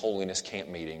Springs Holiness Camp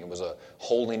Meeting. It was a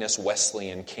Holiness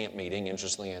Wesleyan camp meeting,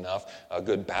 interestingly enough. A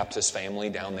good Baptist family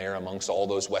down there amongst all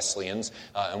those Wesleyans.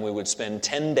 And we would spend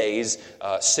 10 days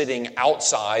sitting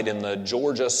outside in the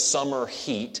Georgia summer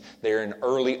heat there in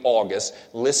early August,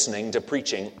 listening to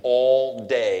preaching all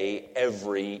day,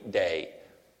 every day.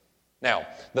 Now,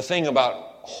 the thing about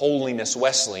Holiness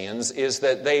Wesleyans is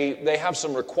that they have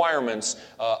some requirements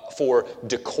for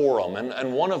decorum.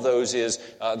 And one of those is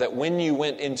that when you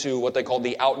went into what they called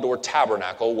the outdoor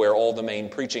tabernacle, where all the main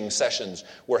preaching sessions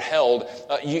were held,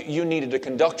 you needed to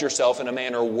conduct yourself in a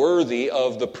manner worthy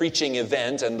of the preaching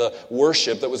event and the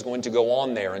worship that was going to go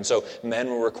on there. And so men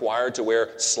were required to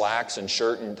wear slacks and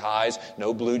shirt and ties,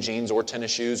 no blue jeans or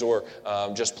tennis shoes or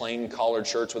just plain collared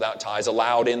shirts without ties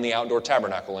allowed in the outdoor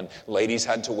tabernacle. And ladies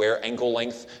had to wear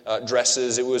ankle-length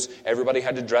dresses. Everybody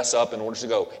had to dress up in order to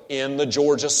go in the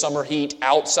Georgia summer heat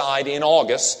outside in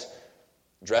August,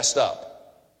 dressed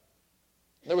up.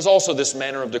 There was also this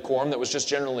manner of decorum that was just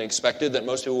generally expected, that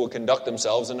most people would conduct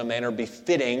themselves in a manner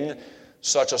befitting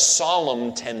such a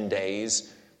solemn 10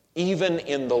 days, even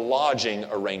in the lodging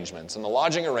arrangements. And the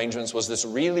lodging arrangements was this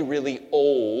really, really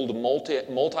old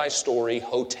multi-story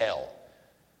hotel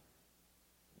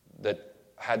that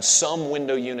had some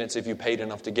window units if you paid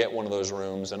enough to get one of those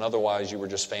rooms, and otherwise you were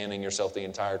just fanning yourself the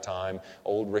entire time,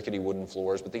 old rickety wooden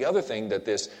floors. But the other thing that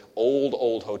this old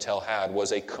hotel had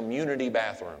was a community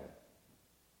bathroom.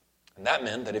 And that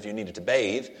meant that if you needed to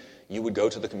bathe, you would go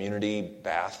to the community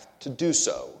bath to do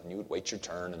so. And you would wait your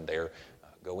turn and there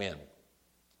go in.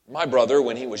 My brother,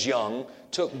 when he was young,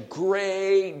 took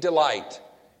great delight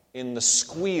in the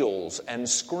squeals and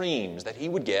screams that he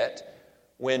would get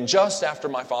when just after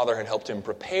my father had helped him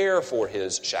prepare for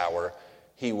his shower,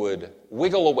 he would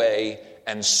wiggle away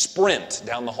and sprint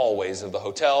down the hallways of the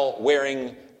hotel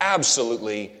wearing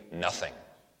absolutely nothing.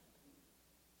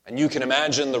 And you can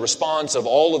imagine the response of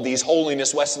all of these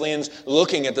holiness Wesleyans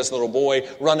looking at this little boy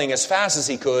running as fast as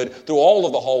he could through all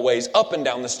of the hallways, up and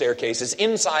down the staircases,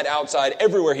 inside, outside,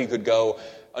 everywhere he could go,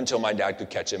 until my dad could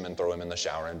catch him and throw him in the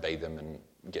shower and bathe him and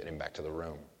get him back to the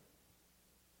room.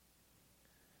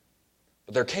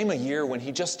 But there came a year when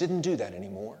he just didn't do that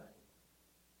anymore.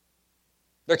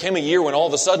 There came a year when all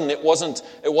of a sudden it wasn't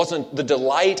the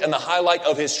delight and the highlight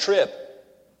of his trip.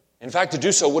 In fact, to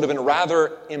do so would have been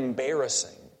rather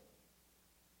embarrassing,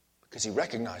 because he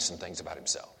recognized some things about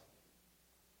himself.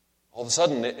 All of a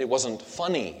sudden, it wasn't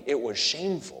funny, it was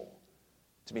shameful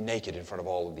to be naked in front of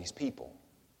all of these people.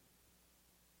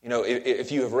 You know,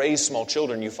 if you have raised small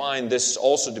children, you find this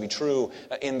also to be true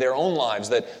in their own lives,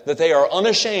 that they are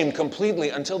unashamed completely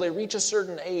until they reach a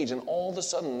certain age, and all of a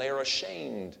sudden they are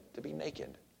ashamed to be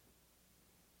naked.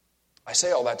 I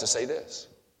say all that to say this.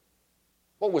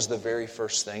 What was the very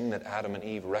first thing that Adam and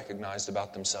Eve recognized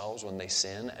about themselves when they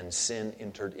sinned and sin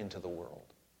entered into the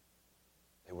world?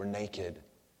 They were naked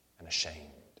and ashamed.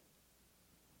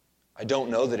 I don't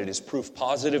know that it is proof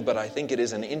positive, but I think it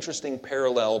is an interesting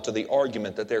parallel to the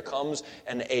argument that there comes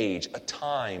an age, a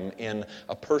time in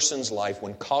a person's life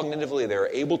when cognitively they are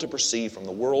able to perceive from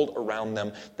the world around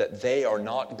them that they are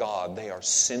not God, they are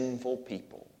sinful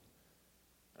people.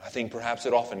 I think perhaps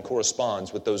it often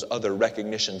corresponds with those other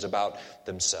recognitions about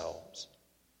themselves.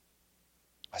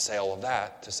 I say all of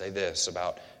that to say this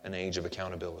about an age of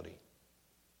accountability.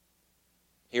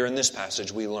 Here in this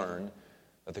passage we learn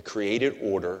that the created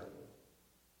order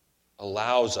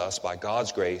allows us, by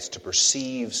God's grace, to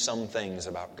perceive some things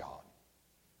about God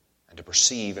and to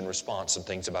perceive in response some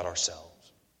things about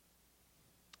ourselves.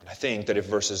 And I think that if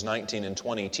verses 19 and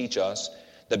 20 teach us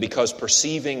that because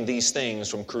perceiving these things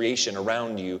from creation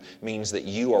around you means that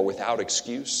you are without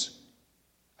excuse,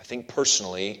 I think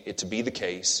personally it to be the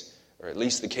case, or at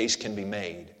least the case can be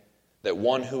made, that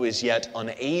one who is yet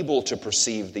unable to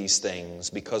perceive these things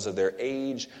because of their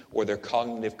age or their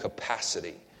cognitive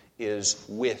capacity is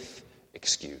with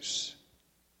excuse.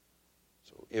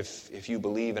 So if you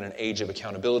believe in an age of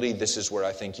accountability, this is where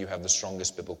I think you have the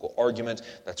strongest biblical argument.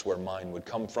 That's where mine would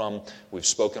come from. We've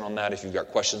spoken on that. If you've got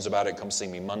questions about it, come see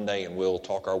me Monday and we'll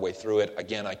talk our way through it.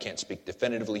 Again, I can't speak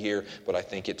definitively here, but I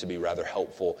think it to be rather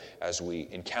helpful as we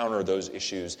encounter those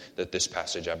issues that this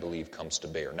passage, I believe, comes to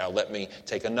bear. Now let me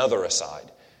take another aside.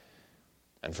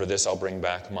 And for this, I'll bring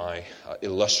back my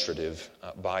illustrative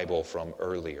Bible from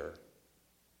earlier.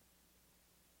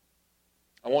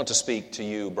 I want to speak to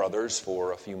you, brothers,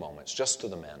 for a few moments, just to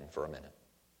the men for a minute.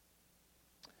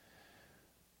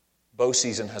 Bow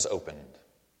season has opened,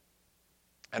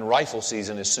 and rifle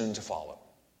season is soon to follow.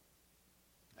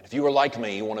 And if you are like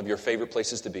me, one of your favorite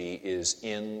places to be is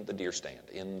in the deer stand,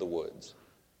 in the woods.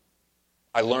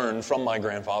 I learned from my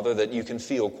grandfather that you can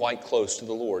feel quite close to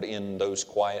the Lord in those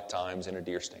quiet times in a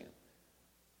deer stand.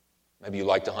 Maybe you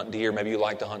like to hunt deer, maybe you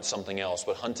like to hunt something else,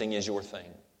 but hunting is your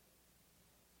thing.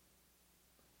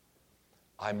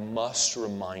 I must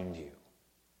remind you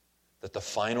that the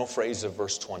final phrase of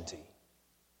verse 20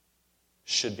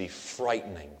 should be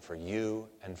frightening for you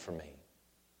and for me.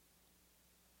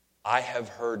 I have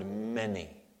heard many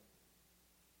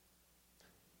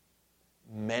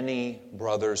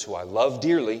brothers who I love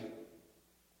dearly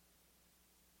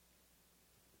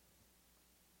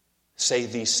say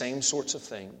these same sorts of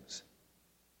things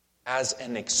as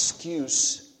an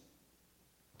excuse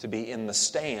to be in the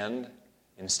stand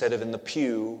instead of in the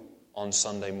pew on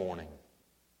Sunday morning.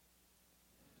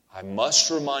 I must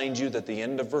remind you that the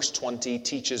end of verse 20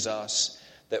 teaches us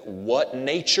that what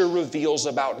nature reveals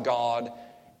about God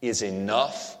is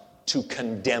enough to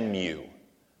condemn you,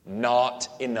 not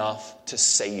enough to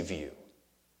save you.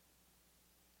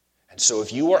 And so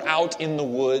if you are out in the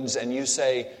woods and you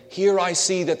say, "Here I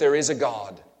see that there is a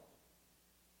God,"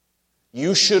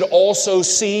 you should also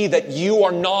see that you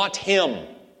are not Him.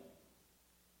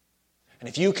 And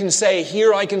if you can say,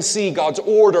 "Here I can see God's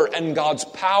order and God's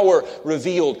power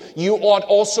revealed," you ought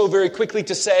also very quickly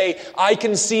to say, "I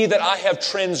can see that I have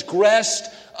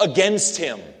transgressed against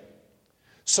Him."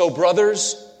 So,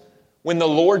 brothers, when the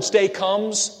Lord's Day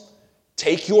comes,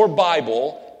 take your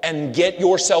Bible and get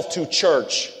yourself to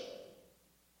church.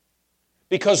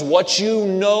 Because what you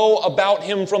know about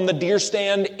Him from the deer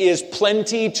stand is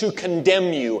plenty to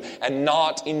condemn you and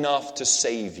not enough to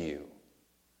save you.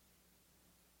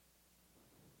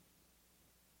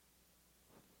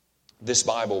 This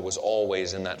Bible was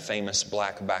always in that famous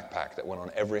black backpack that went on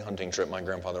every hunting trip my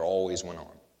grandfather always went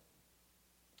on.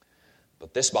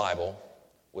 But this Bible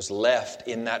was left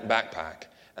in that backpack,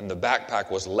 and the backpack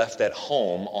was left at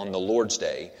home on the Lord's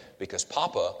Day because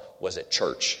Papa was at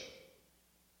church.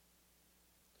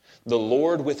 The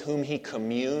Lord with whom he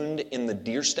communed in the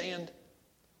deer stand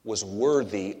was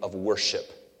worthy of worship.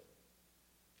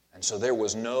 And so there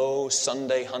was no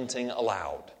Sunday hunting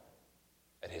allowed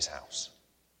at his house.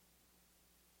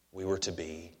 We were to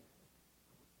be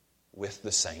with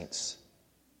the saints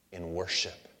in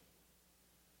worship.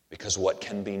 Because what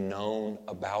can be known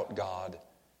about God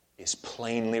is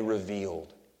plainly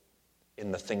revealed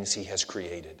in the things he has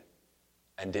created.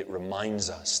 And it reminds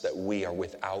us that we are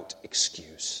without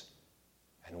excuse.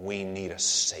 And we need a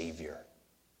Savior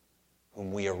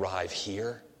whom we arrive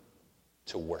here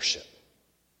to worship.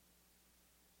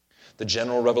 The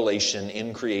general revelation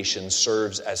in creation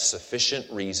serves as sufficient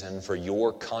reason for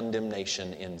your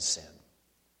condemnation in sin.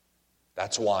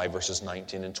 That's why verses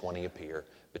 19 and 20 appear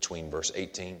between verse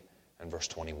 18 and verse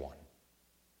 21.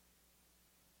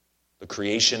 The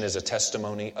creation is a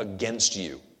testimony against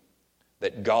you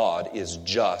that God is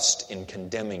just in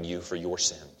condemning you for your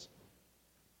sins.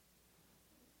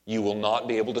 You will not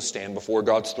be able to stand before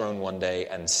God's throne one day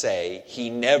and say, "He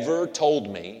never told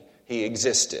me he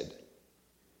existed."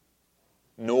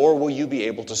 Nor will you be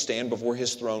able to stand before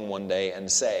his throne one day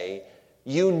and say,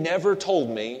 "You never told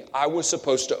me I was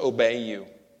supposed to obey you."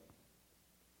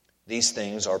 These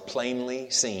things are plainly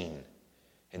seen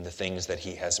in the things that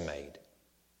he has made.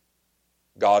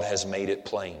 God has made it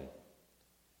plain,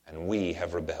 and we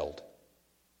have rebelled.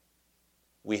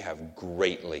 We have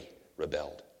greatly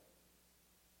rebelled.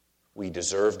 We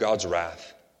deserve God's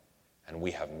wrath, and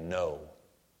we have no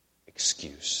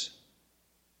excuse.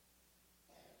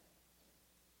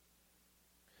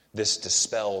 This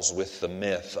dispels with the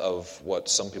myth of what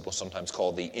some people sometimes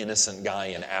call the innocent guy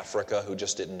in Africa who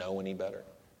just didn't know any better.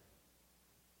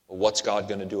 Well, what's God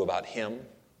going to do about him?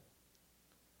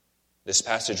 This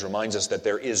passage reminds us that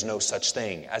there is no such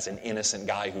thing as an innocent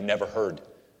guy who never heard.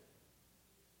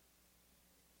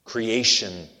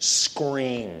 Creation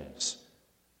screams,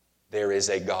 there is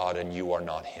a God and you are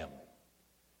not him.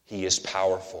 He is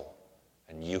powerful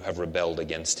and you have rebelled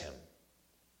against him.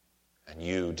 And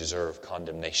you deserve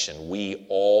condemnation. We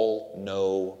all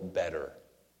know better.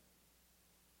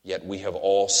 Yet we have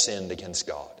all sinned against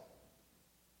God.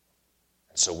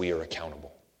 And so we are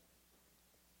accountable.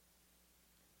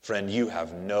 Friend, you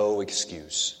have no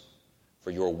excuse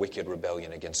for your wicked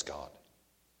rebellion against God.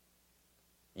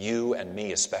 You and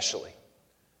me especially.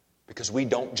 Because we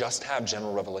don't just have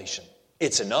general revelation.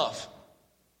 It's enough.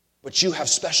 But you have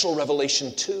special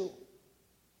revelation too.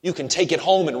 You can take it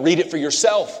home and read it for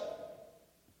yourself.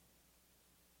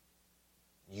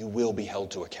 You will be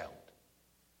held to account.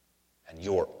 And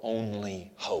your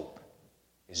only hope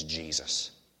is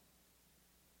Jesus.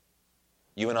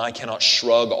 You and I cannot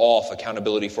shrug off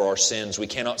accountability for our sins. We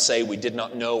cannot say we did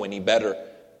not know any better.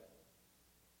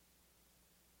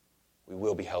 We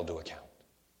will be held to account.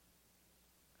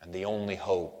 And the only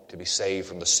hope to be saved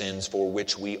from the sins for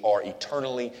which we are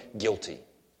eternally guilty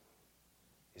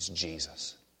is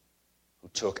Jesus, who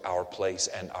took our place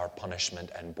and our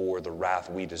punishment and bore the wrath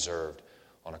we deserved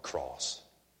on a cross,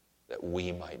 that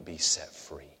we might be set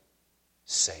free,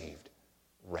 saved,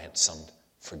 ransomed,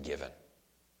 forgiven.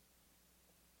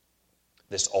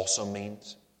 This also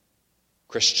means,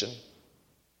 Christian,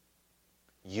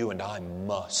 you and I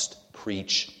must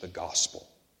preach the gospel.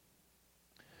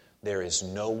 There is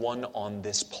no one on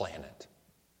this planet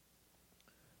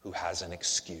who has an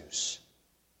excuse.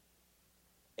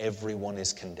 Everyone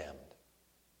is condemned,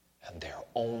 and their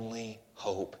only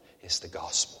hope is the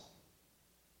gospel.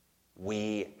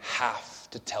 We have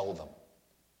to tell them.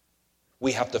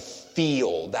 We have to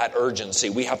feel that urgency.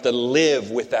 We have to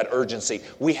live with that urgency.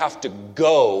 We have to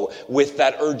go with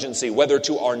that urgency, whether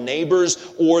to our neighbors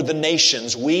or the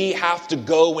nations. We have to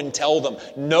go and tell them.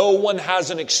 No one has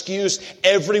an excuse.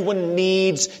 Everyone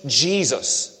needs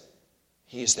Jesus.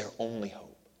 He is their only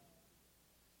hope.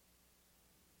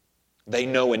 They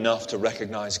know enough to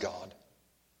recognize God.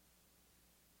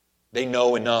 They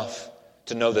know enough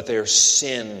to know that their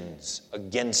sins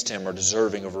against him are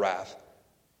deserving of wrath.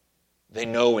 They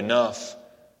know enough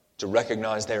to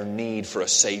recognize their need for a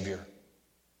Savior.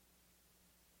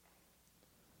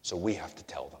 So we have to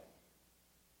tell them.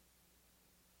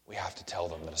 We have to tell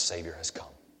them that a Savior has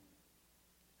come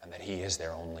and that he is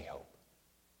their only hope.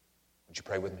 Would you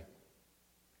pray with me?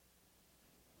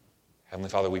 Heavenly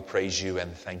Father, we praise you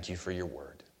and thank you for your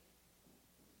word.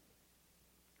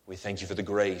 We thank you for the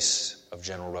grace of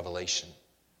general revelation.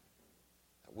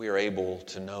 That we are able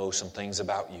to know some things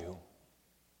about you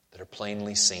that are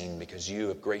plainly seen because you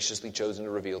have graciously chosen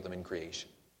to reveal them in creation.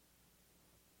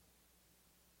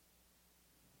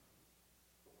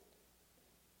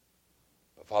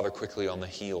 But Father, quickly on the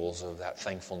heels of that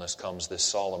thankfulness comes this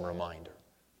solemn reminder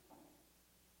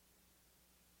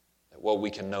what we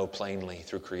can know plainly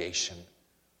through creation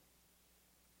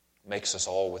makes us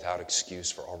all without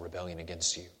excuse for our rebellion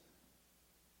against you.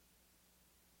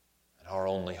 And our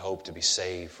only hope to be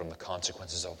saved from the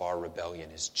consequences of our rebellion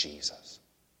is Jesus.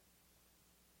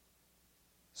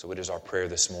 So it is our prayer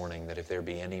this morning that if there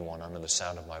be anyone under the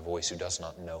sound of my voice who does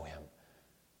not know him,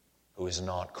 who has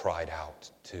not cried out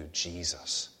to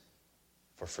Jesus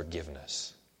for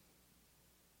forgiveness,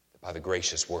 that by the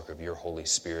gracious work of your Holy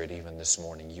Spirit, even this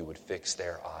morning, you would fix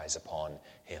their eyes upon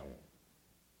him.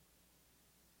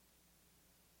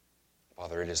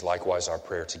 Father, it is likewise our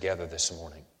prayer together this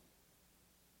morning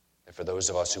that for those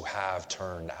of us who have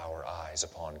turned our eyes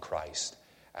upon Christ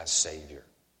as Savior,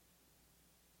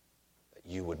 that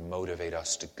you would motivate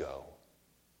us to go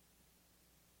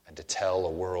and to tell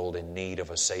a world in need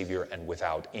of a Savior and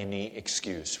without any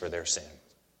excuse for their sins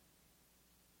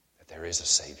that there is a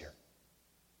Savior.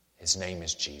 His name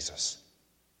is Jesus.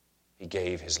 He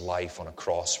gave his life on a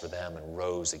cross for them and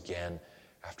rose again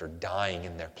after dying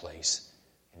in their place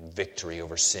in victory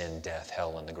over sin, death,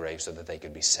 hell, and the grave, so that they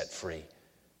could be set free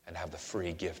and have the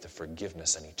free gift of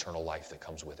forgiveness and eternal life that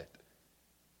comes with it.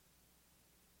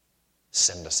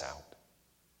 Send us out.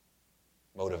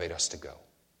 Motivate us to go.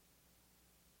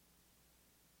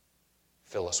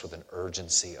 Fill us with an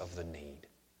urgency of the need.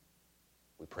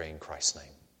 We pray in Christ's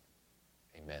name.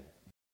 Amen.